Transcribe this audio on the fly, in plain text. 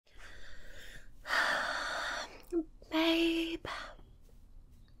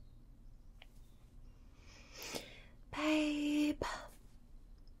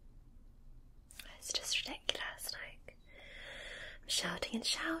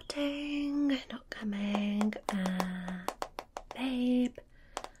shouting, not coming. Babe,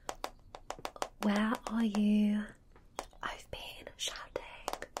 where are you? I've been shouting.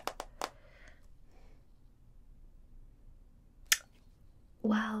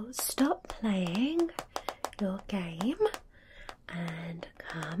 Well, stop playing your game and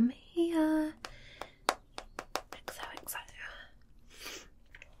come here. XOXO.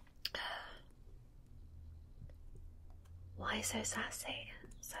 Why so sassy?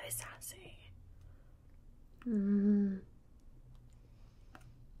 So sassy.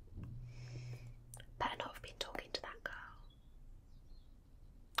 Better not have been talking to that girl.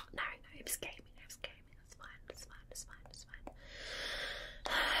 No, it was gaming. It's fine. It's fine.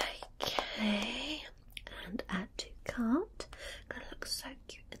 Okay, and add to cart. Gonna look so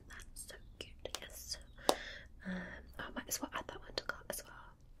cute in that. So cute, yes. I might as well add that one to cart as well.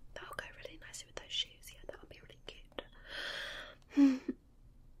 That'll go really nicely with those shoes. Yeah, that would be really cute.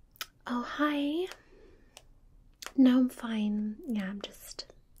 Oh, hi. No, I'm fine. Yeah, I'm just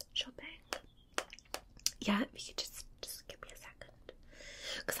shopping. Yeah, if you could just give me a second.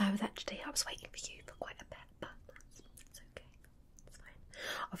 Because I was waiting for you for quite a bit, but it's okay. It's fine.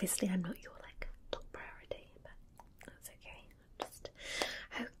 Obviously, I'm not your, like, top priority, but that's okay.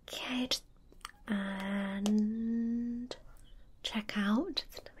 Okay, and check out.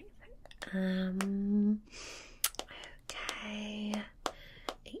 Okay.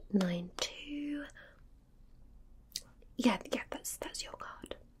 892. Yeah, that's your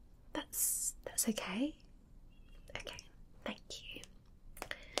card. That's okay. Okay, thank you.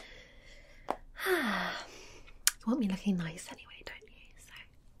 You want me looking nice anyway, don't you? So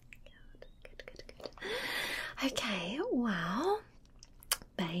good. Okay, well,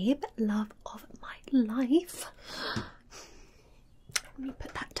 babe, love of my life. Let me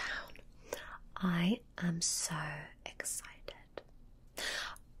put that down. I am so excited.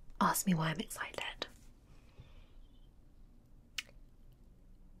 Ask me why I'm excited.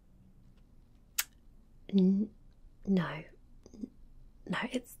 No,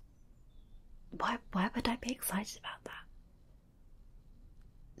 it's why would I be excited about that?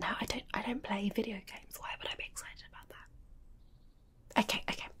 No, I don't play video games. Why would I be excited about that? Okay,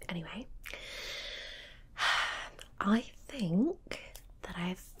 anyway. I think that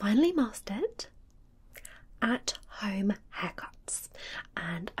I've finally mastered at-home haircuts.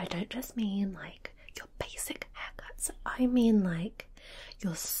 And I don't just mean like your basic haircuts. I mean like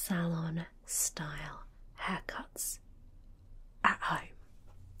your salon style haircuts at home.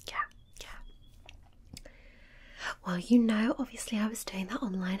 Yeah. Well, you know, obviously I was doing that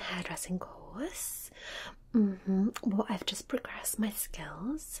online hairdressing course. Well, I've just progressed my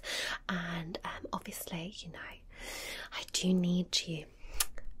skills, and obviously, you know, I do need to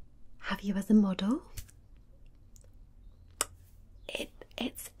have you as a model.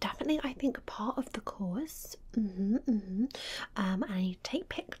 It's definitely, I think, a part of the course. And you take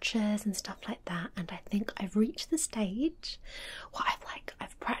pictures and stuff like that. And I think I've reached the stage where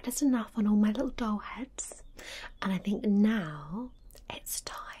I've practiced enough on all my little doll heads, and I think now it's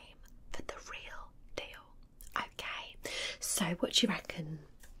time for the real deal. Okay, so what do you reckon?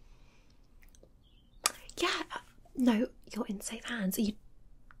 Yeah, no, you're in safe hands. Are you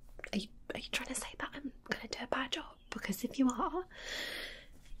trying to say that I'm gonna do a bad job? Because if you are,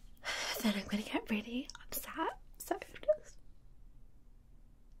 then I'm gonna get really upset. So just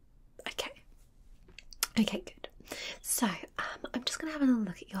okay, good. So I'm just gonna have a little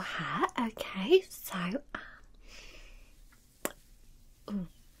look at your hair. Okay, so oh,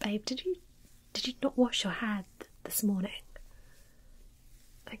 babe, did you not wash your hair this morning?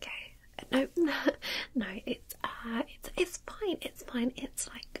 Okay, no, it's fine. It's fine. It's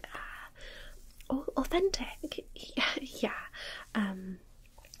like authentic. Yeah.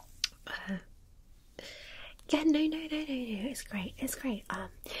 Yeah, no, it's great.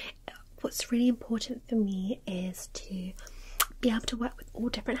 What's really important for me is to be able to work with all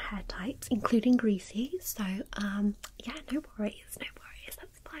different hair types, including greasy. So, yeah, no worries.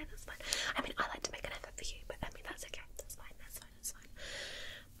 That's fine. I mean, I like to make an effort for you, but I mean, that's okay. That's fine.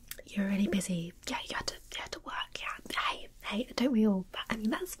 You're really busy. Yeah, you had to work. Yeah. Hey, don't we all? But I mean,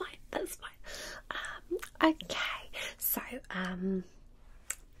 that's fine. Okay. So,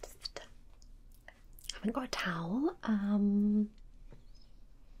 just haven't got a towel.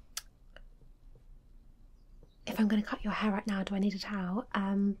 If I'm going to cut your hair right now, do I need a towel?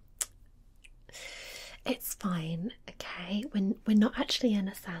 It's fine, okay? We're not actually in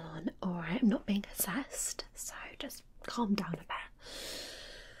a salon, alright? I'm not being assessed, so just calm down a bit.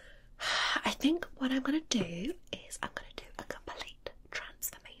 I think what I'm going to do is I'm going to do a complete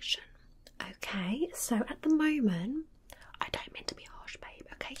transformation, okay? So at the moment, I don't mean to be harsh, babe,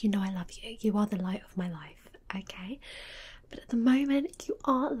 okay? okay? You know I love you. You are the light of my life, okay? But at the moment, you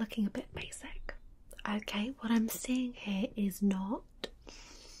are looking a bit basic, okay? What I'm seeing here is not,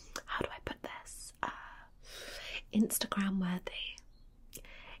 how do I put this? Instagram worthy.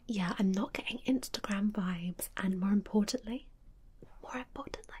 Yeah, I'm not getting Instagram vibes, and more importantly,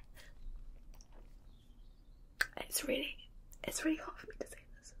 it's really hard for me to say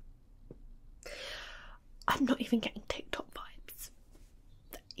this. I'm not even getting TikTok vibes.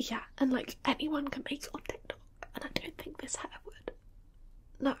 Yeah, and like anyone can make it on TikTok, and I don't think this hair would.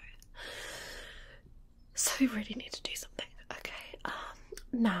 No. So we really need to do something, okay?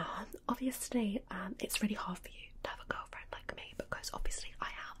 Now, obviously, it's really hard for you to have a girlfriend like me because obviously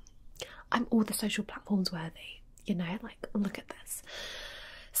I'm all the social platforms worthy, you know, like look at this.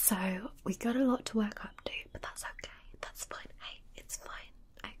 So we got a lot to work up to, but that's okay. That's fine. Hey, it's fine.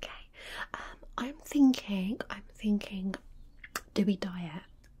 Okay. I'm thinking, do we diet?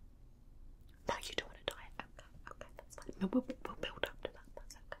 No, you don't want to diet. Okay, that's fine. No, we'll build up to that.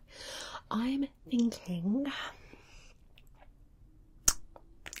 That's okay. I'm thinking,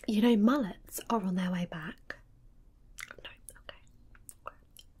 you know, mullets are on their way back. No, okay.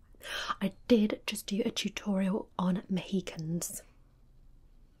 I did just do a tutorial on Mohicans.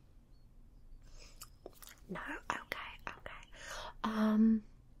 No, okay.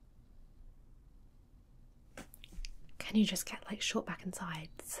 Can you just get like short back and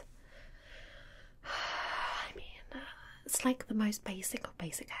sides? I mean, it's like the most basic of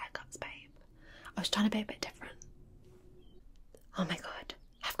basic haircuts, babe. I was trying to be a bit different. Oh my god,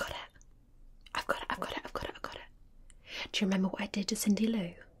 I've got it. Do you remember what I did to Cindy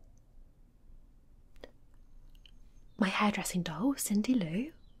Lou? My hairdressing doll, Cindy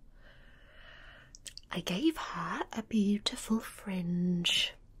Lou. I gave her a beautiful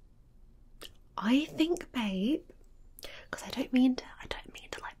fringe. I think, babe, because I don't mean to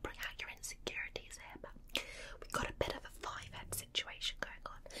like bring out your insecurities here, but we've got a bit of a five-head situation going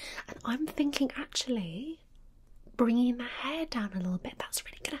on, and I'm thinking actually bringing the hair down a little bit. That's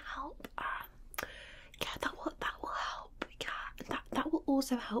really gonna help. Yeah, that will help. Yeah, and that will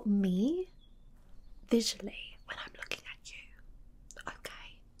also help me visually when I'm looking at you.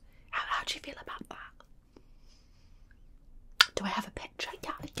 Okay, how do you feel about that? Do I have a picture?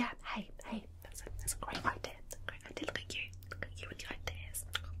 Yeah. Hey, that's a great idea. Look at you and your ideas.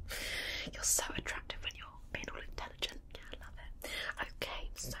 You're so attractive when you're being all intelligent. Yeah, I love it. Okay,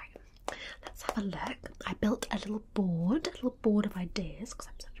 so let's have a look. I built a little board of ideas because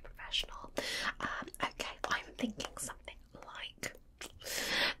I'm such a professional. Okay, I'm thinking something like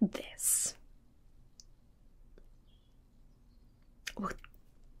this. Well,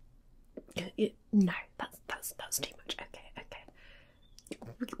 no, that's too much. Okay.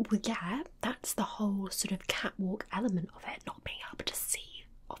 Well, yeah, that's the whole sort of catwalk element of it, not being able to see,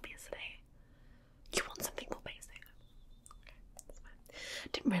 obviously. You want something more basic. Okay, that's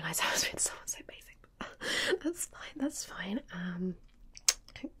fine. Didn't realise I was being so basic. That's fine.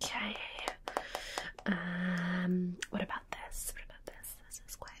 Okay. What about this? This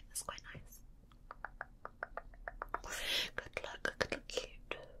is quite nice. Good look,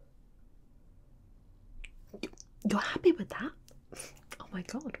 cute. You're happy with that? Oh my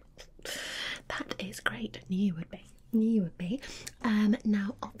god, that is great. Knew you would be.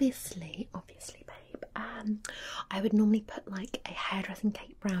 Now obviously, babe, I would normally put like a hairdressing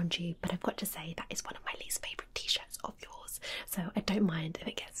cape around you, but I've got to say that is one of my least favourite t-shirts of yours, so I don't mind if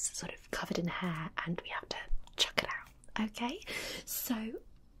it gets sort of covered in hair and we have to chuck it out. Okay, so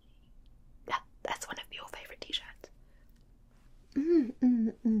that's one of your favourite t-shirts.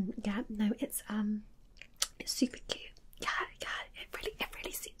 Yeah, no, it's super cute. Yeah, it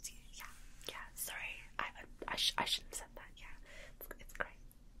really suits you. Yeah. Sorry, I shouldn't have said that. Yeah, it's great.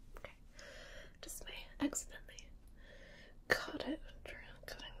 Okay, just me accidentally cut it during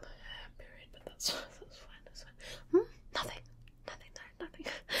cutting the hair period, but that's fine. Nothing.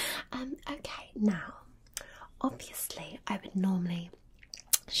 Okay, now obviously I would normally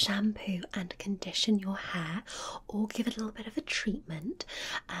shampoo and condition your hair or give it a little bit of a treatment,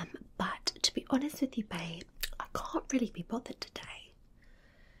 but to be honest with you, babe, I can't really be bothered today.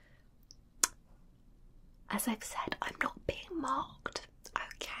 As I've said, I'm not being marked,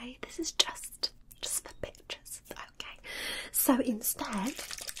 okay? This is just for pictures, okay? So instead,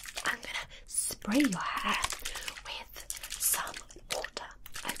 I'm gonna spray your hair with some water,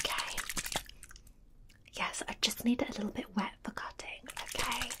 okay? Yes, I just need it a little bit wet for cutting,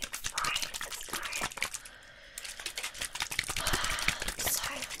 okay? It's fine.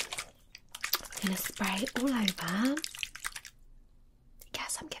 So, I'm gonna spray all over.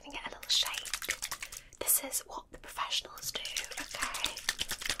 Yes, I'm giving it a little shake. This is what the professionals do, okay?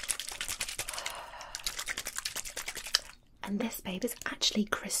 And this, babe, is actually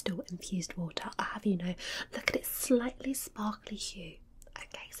crystal infused water. I have you know, look at its slightly sparkly hue.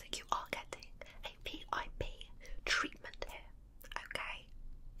 Okay, so you are getting a VIP treatment here. Okay,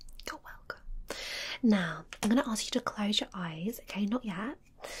 you're welcome. Now, I'm going to ask you to close your eyes. Okay, not yet.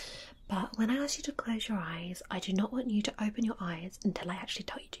 But when I ask you to close your eyes, I do not want you to open your eyes until I actually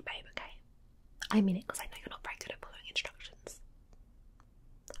tell you to, babe, okay? I mean it because I know you're not very good at following instructions.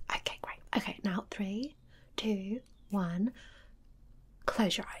 Okay, great. Okay, now 3, 2, 1.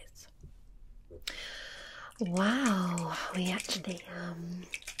 Close your eyes. Wow, we actually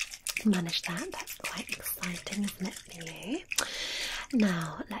managed that. That's quite exciting, isn't it, for you?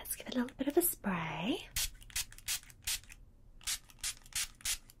 Now, let's give it a little bit of a spray.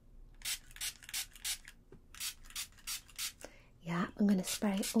 Yeah, I'm going to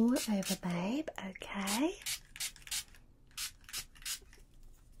spray all over, babe, okay?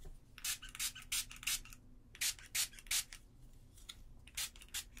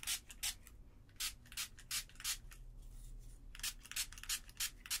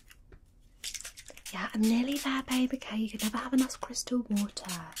 Yeah, I'm nearly there, babe, okay? You can never have enough crystal water,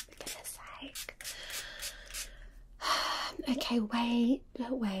 for goodness sake. Okay, wait.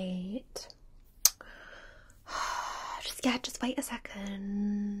 Just wait a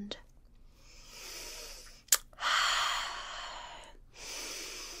second.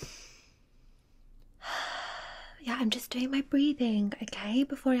 Yeah, I'm just doing my breathing, okay?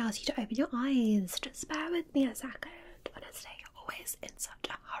 Before I ask you to open your eyes. Just bear with me a second. Honestly, you're always in such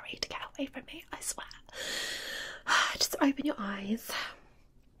a hurry to get away from me, I swear. Just open your eyes.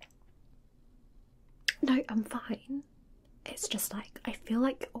 No, I'm fine. It's just like, I feel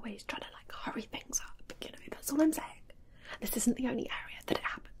like you're always trying to like hurry things up, you know, that's all I'm saying. This isn't the only area that it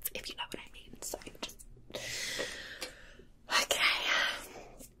happens, if you know what I mean, so just... Okay.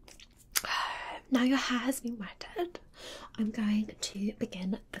 Now your hair has been wetted, I'm going to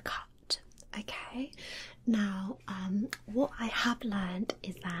begin the cut, okay? Now, what I have learned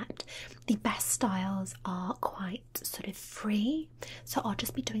is that the best styles are quite sort of free, so I'll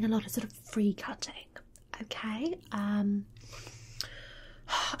just be doing a lot of sort of free cutting, okay? Are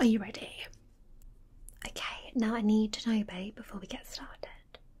you ready? Okay, now I need to know, babe, before we get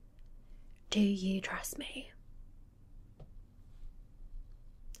started. Do you trust me?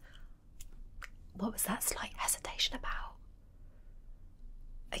 What was that slight hesitation about?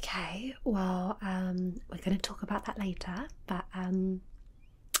 Okay, well, we're going to talk about that later, but,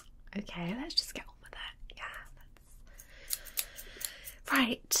 okay, let's just get on with it. Yeah,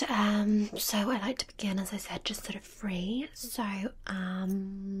 right, so I like to begin, as I said, just sort of free. So,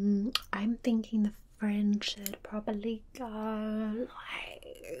 I'm thinking the fringe should probably go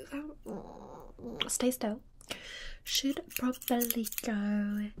like, stay still, should probably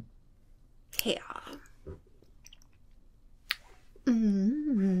go here.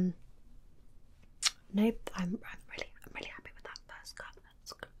 Nope, I'm really happy with that first cut.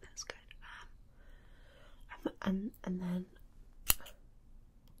 That's good. And then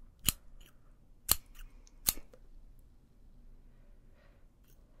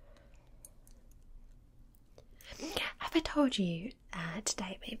have I told you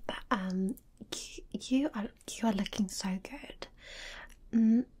today, babe, that you are looking so good.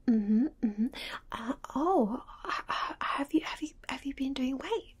 Oh, have you been doing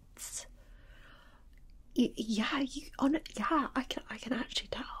weights? Yeah, I can actually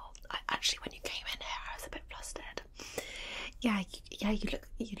tell. Actually, when you came in here, I was a bit flustered. Yeah, you look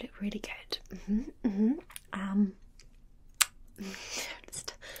really good.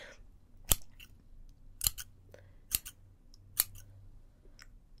 Just...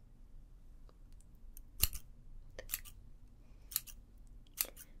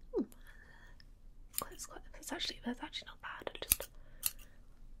 That's actually not bad. Just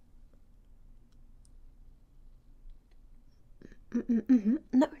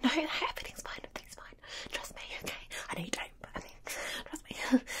no, everything's fine. Trust me, okay? I know you don't, but I mean, trust me.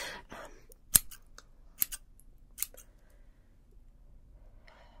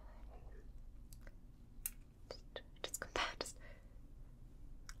 Just compare.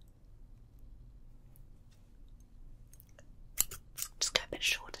 Just go a bit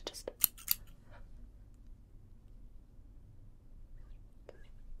shorter. Just a bit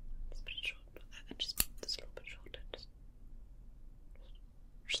shorter. Just a little bit shorter. Just a little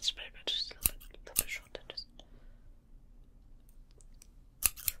bit shorter.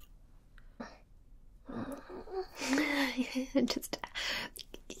 Just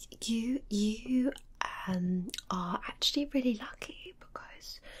you are actually really lucky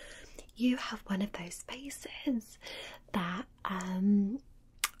because you have one of those faces that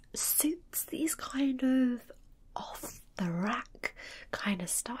suits these kind of off the rack kind of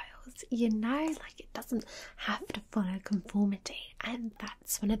styles, you know, like it doesn't have to follow conformity, and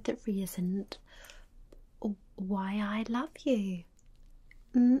that's one of the reasons why I love you.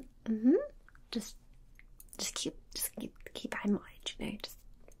 Just keep that in mind, you know.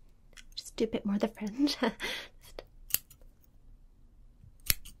 Just do a bit more of the fringe.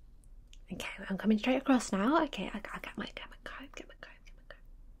 Okay, I'm coming straight across now. Okay, I get my comb.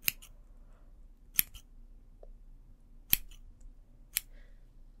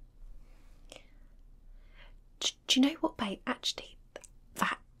 Do you know what, babe? Actually,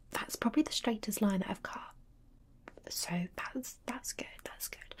 that's probably the straightest line that I've cut. So that's good. That's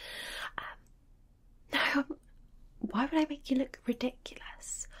good. No, why would I make you look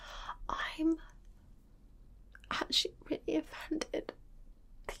ridiculous? I'm actually really offended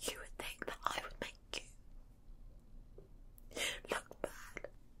that you would think that I would make you look bad.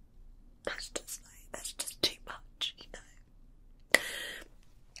 That's just too much, you know.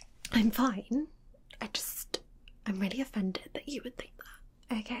 I'm fine. I'm really offended that you would think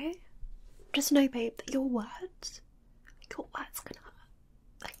that, okay? Just know, babe, that your words can hurt,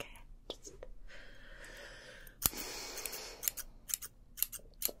 okay?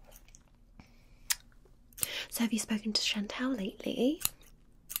 So have you spoken to Chantal lately?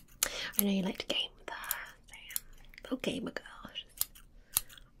 I know you like to game with her. Little gamer girl.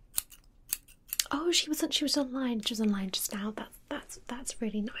 Oh, she was online. She was online just now. That's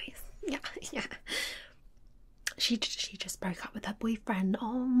really nice. Yeah. She just broke up with her boyfriend.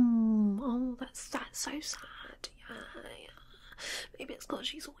 Oh, that's so sad. Yeah. Maybe it's because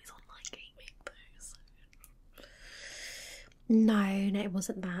she's always online gaming though. So. No, it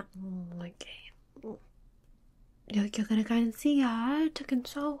wasn't that. Oh, okay. You're gonna go and see her to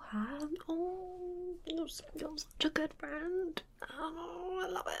console her. Oh, you're such a good friend. Oh, I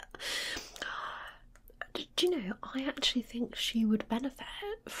love it. Do you know, I actually think she would benefit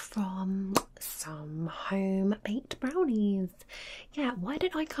from some home-baked brownies. Yeah, why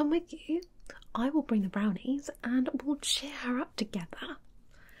don't I come with you? I will bring the brownies and we'll cheer her up together.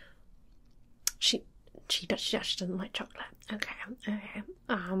 She doesn't like chocolate. Okay.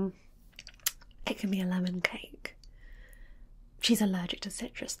 It can be a lemon cake. She's allergic to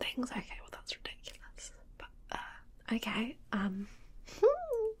citrus things. Okay, well that's ridiculous. But okay.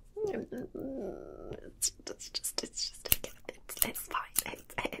 It's fine.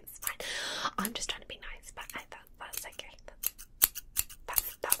 It's fine. I'm just trying to be nice, but that's okay.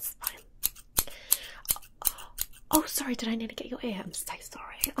 That's fine. Oh, sorry. Did I need to get your ear? I'm so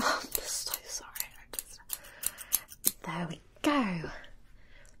sorry. Oh, I'm so sorry. There we go.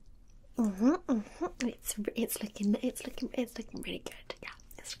 It's looking really good. Yeah,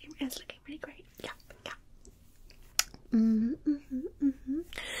 it's looking really great. Yeah.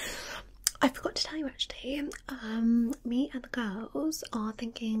 I forgot to tell you actually, me and the girls are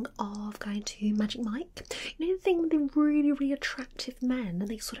thinking of going to Magic Mike. You know the thing with the really, really attractive men, and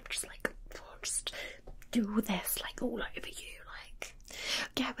they sort of just do this like all over you, like.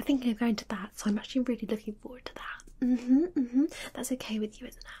 Yeah, we're thinking of going to that, so I'm actually really looking forward to that. That's okay with you,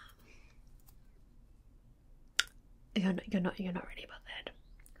 isn't it? You're not really bothered.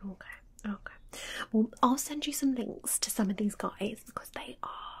 Okay. Well, I'll send you some links to some of these guys because they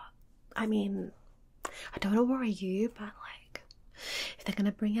are. I mean, I don't want to worry you, but like, if they're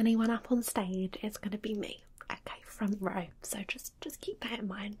gonna bring anyone up on stage, it's gonna be me. Okay, front row. So just keep that in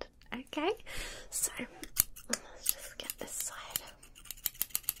mind. Okay. So let's just get this side.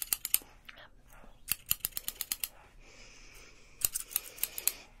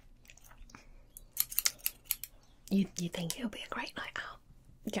 You think it'll be a great night out?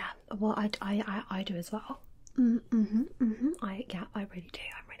 Yeah. Well, I do as well. I really do.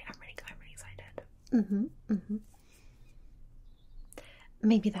 I'm really excited.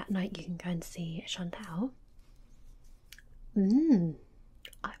 Maybe that night you can go and see Chantal.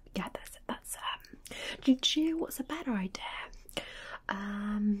 Yeah, that's did you know what's a better idea?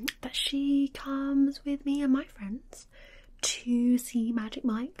 That she comes with me and my friends to see Magic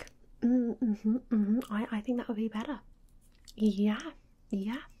Mike. I think that would be better. Yeah.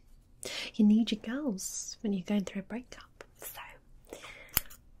 You need your girls when you're going through a breakup, so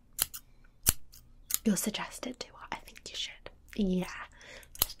you're suggested to. I think you should. Yeah.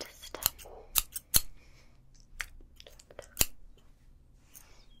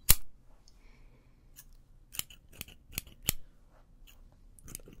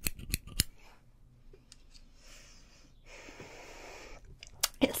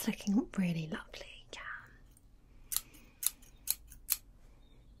 It's looking really lovely.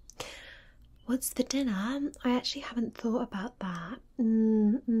 What's for dinner? I actually haven't thought about that.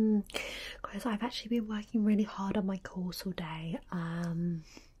 Because because I've actually been working really hard on my course all day.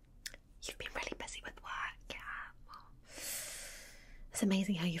 You've been really busy with work, yeah. Well, it's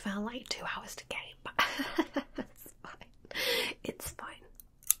amazing how you found like 2 hours to game, but it's fine. It's fine.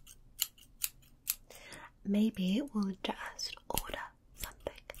 Maybe we'll just order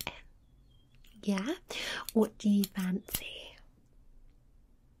something in. Yeah? What do you fancy?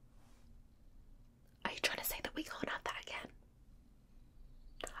 Are you trying to say that we can't have that again?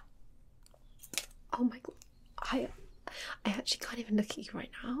 Oh my god. I actually can't even look at you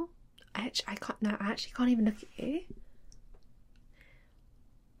right now. I actually can't even look at you.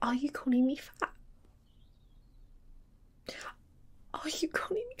 Are you calling me fat? Are you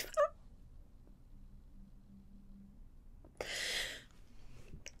calling me fat?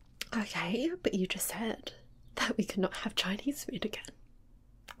 Okay, but you just said that we could not have Chinese food again.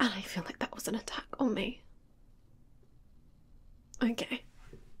 And I feel like that was an attack on me. Okay.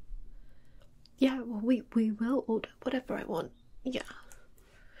 Yeah, well, we will order whatever I want. Yeah.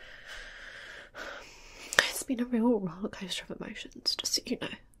 It's been a real roller coaster of emotions, just so you know.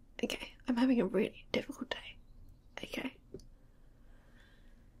 Okay, I'm having a really difficult day. Okay.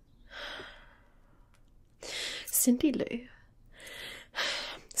 Cindy Lou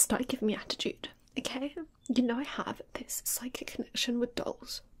started giving me attitude. Okay, you know I have this psychic connection with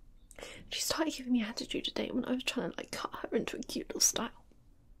dolls. She started giving me attitude today when I was trying to like cut her into a cute little style.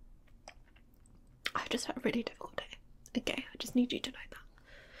 I've just had a really difficult day. Okay, I just need you to know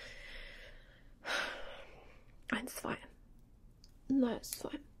that. And it's fine. No, it's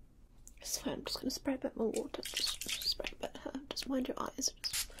fine. It's fine. I'm just gonna spray a bit more water. Just spray a bit here. Just mind your eyes.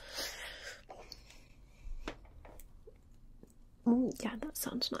 Yeah, that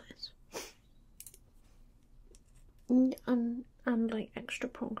sounds nice. And like extra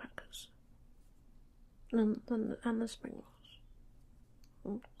prawn crackers. And the spring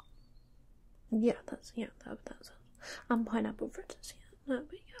rolls. Yeah, that sounds. And pineapple fritters. Yeah, no,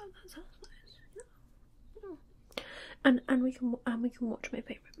 but yeah, that sounds nice. Yeah. And we can watch my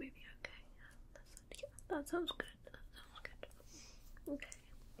favourite movie. Okay. Yeah, that sounds good. Okay.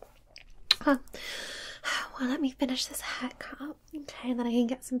 Well, let me finish this haircut. Okay, then I can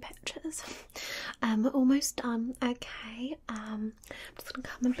get some pictures. We're almost done. Okay. I'm just gonna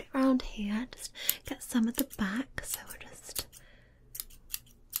come a bit around here. Just get some at the back. So we'll just.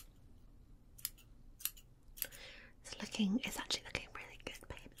 It's actually looking really good,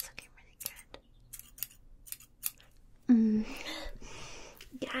 babe. It's looking really good.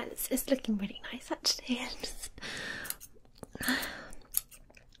 Yeah, it's looking really nice actually.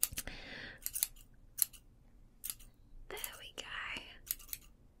 There we go.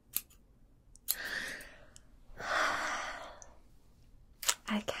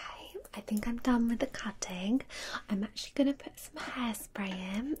 Okay, I think I'm done with the cutting. I'm actually gonna put some hairspray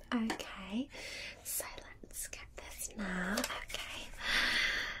in. Okay, so let's get this now. Okay,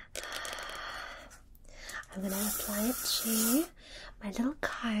 I'm gonna apply it to my little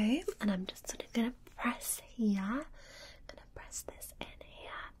comb, and I'm just sort of gonna press here. Gonna press this in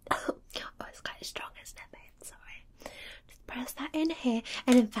here. Oh, it's quite strong, isn't it, babe? Sorry. Just press that in here,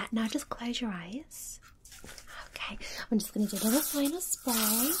 and in fact, now just close your eyes. Okay, I'm just gonna do a little final spray.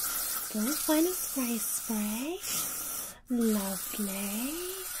 A little final spray. Lovely.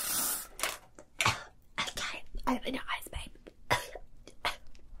 Okay, open your eyes, babe.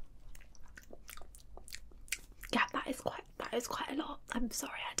 Yeah, that is quite a lot. I'm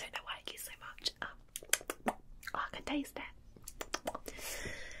sorry, I don't know why I use so much. I can taste it.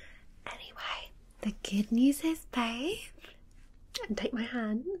 Anyway, the good news is, babe, and take my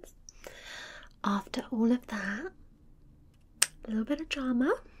hands. After all of that, a little bit of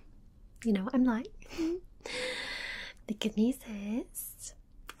drama. You know what I'm like. The good news is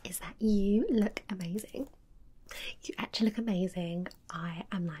that you look amazing. You actually look amazing. I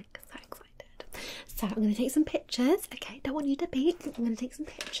am like so excited. So I'm going to take some pictures. Okay, don't want you to peek. I'm going to take some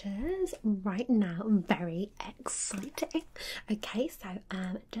pictures right now. I'm very exciting. Okay, so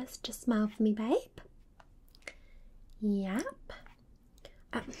just smile for me, babe. Yep.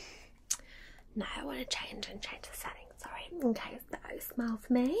 No, I want to change the setting. Sorry. Okay, so smile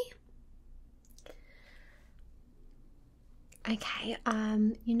for me. Okay,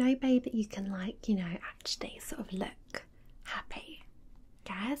 you know, babe, that you can like, you know, actually sort of look happy.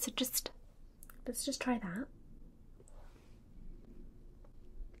 Yeah, so let's just try that.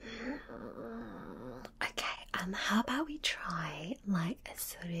 Okay, how about we try like a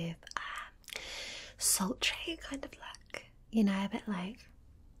sort of sultry kind of look? You know, a bit like.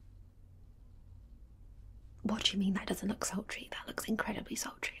 What do you mean that doesn't look sultry? That looks incredibly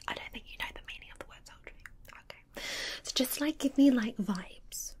sultry. I don't think you know the meaning of the word sultry. Okay. So just like give me like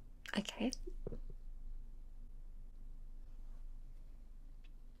vibes. Okay.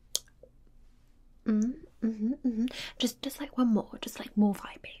 Just like one more, just like more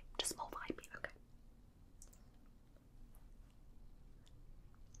vibey, just more vibey.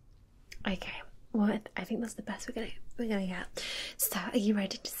 Okay. Okay. Well, I think that's the best we're gonna get. So, are you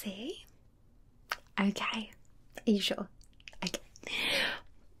ready to see? Okay. Are you sure? Okay.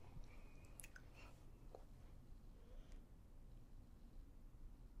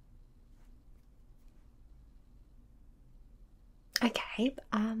 Okay.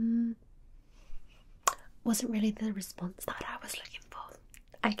 Wasn't really the response that I was looking for.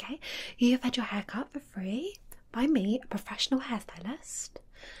 Okay. You have had your hair cut for free by me, a professional hairstylist,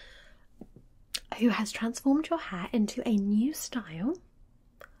 who has transformed your hair into a new style.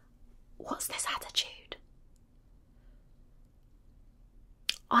 What's this attitude?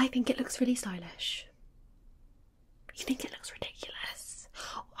 I think it looks really stylish. You think it looks ridiculous?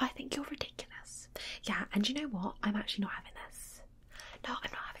 I think you're ridiculous. Yeah, and you know what? I'm actually not having this. No,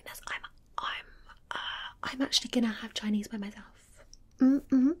 I'm not having this. I'm actually gonna have Chinese by myself.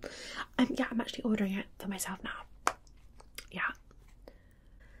 Yeah, I'm actually ordering it for myself now. Yeah.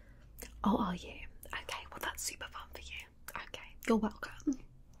 Oh, are you? Okay, well that's super fun for you. Okay, you're welcome.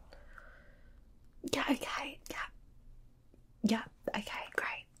 Yeah, okay, yeah. Yeah, okay,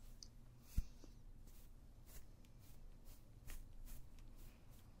 great.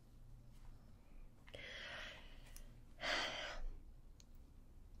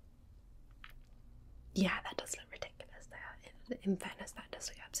 Yeah, that does look ridiculous there. In fairness, that does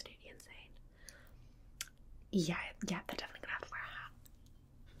look absolutely insane. Yeah, they're definitely gonna have to wear a hat.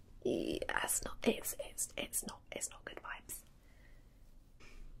 Yeah, it's not good vibes.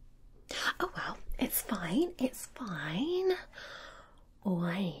 Oh well, it's fine, it's fine. All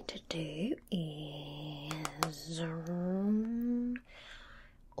I need to do is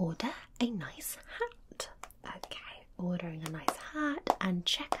order a nice hat. Okay, ordering a nice hat and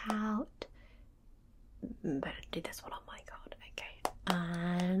check out. Better do this one on my card, okay.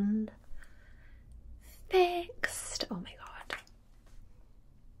 And fixed. Oh my god.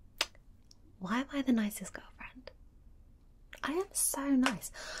 Why am I the nicest girlfriend? I am so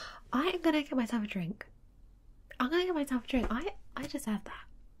nice. I am gonna get myself a drink. I'm gonna get myself a drink. I deserve that.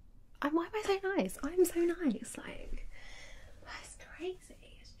 Why am I so nice? I'm so nice. Like, that's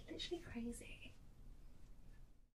crazy. It's literally crazy.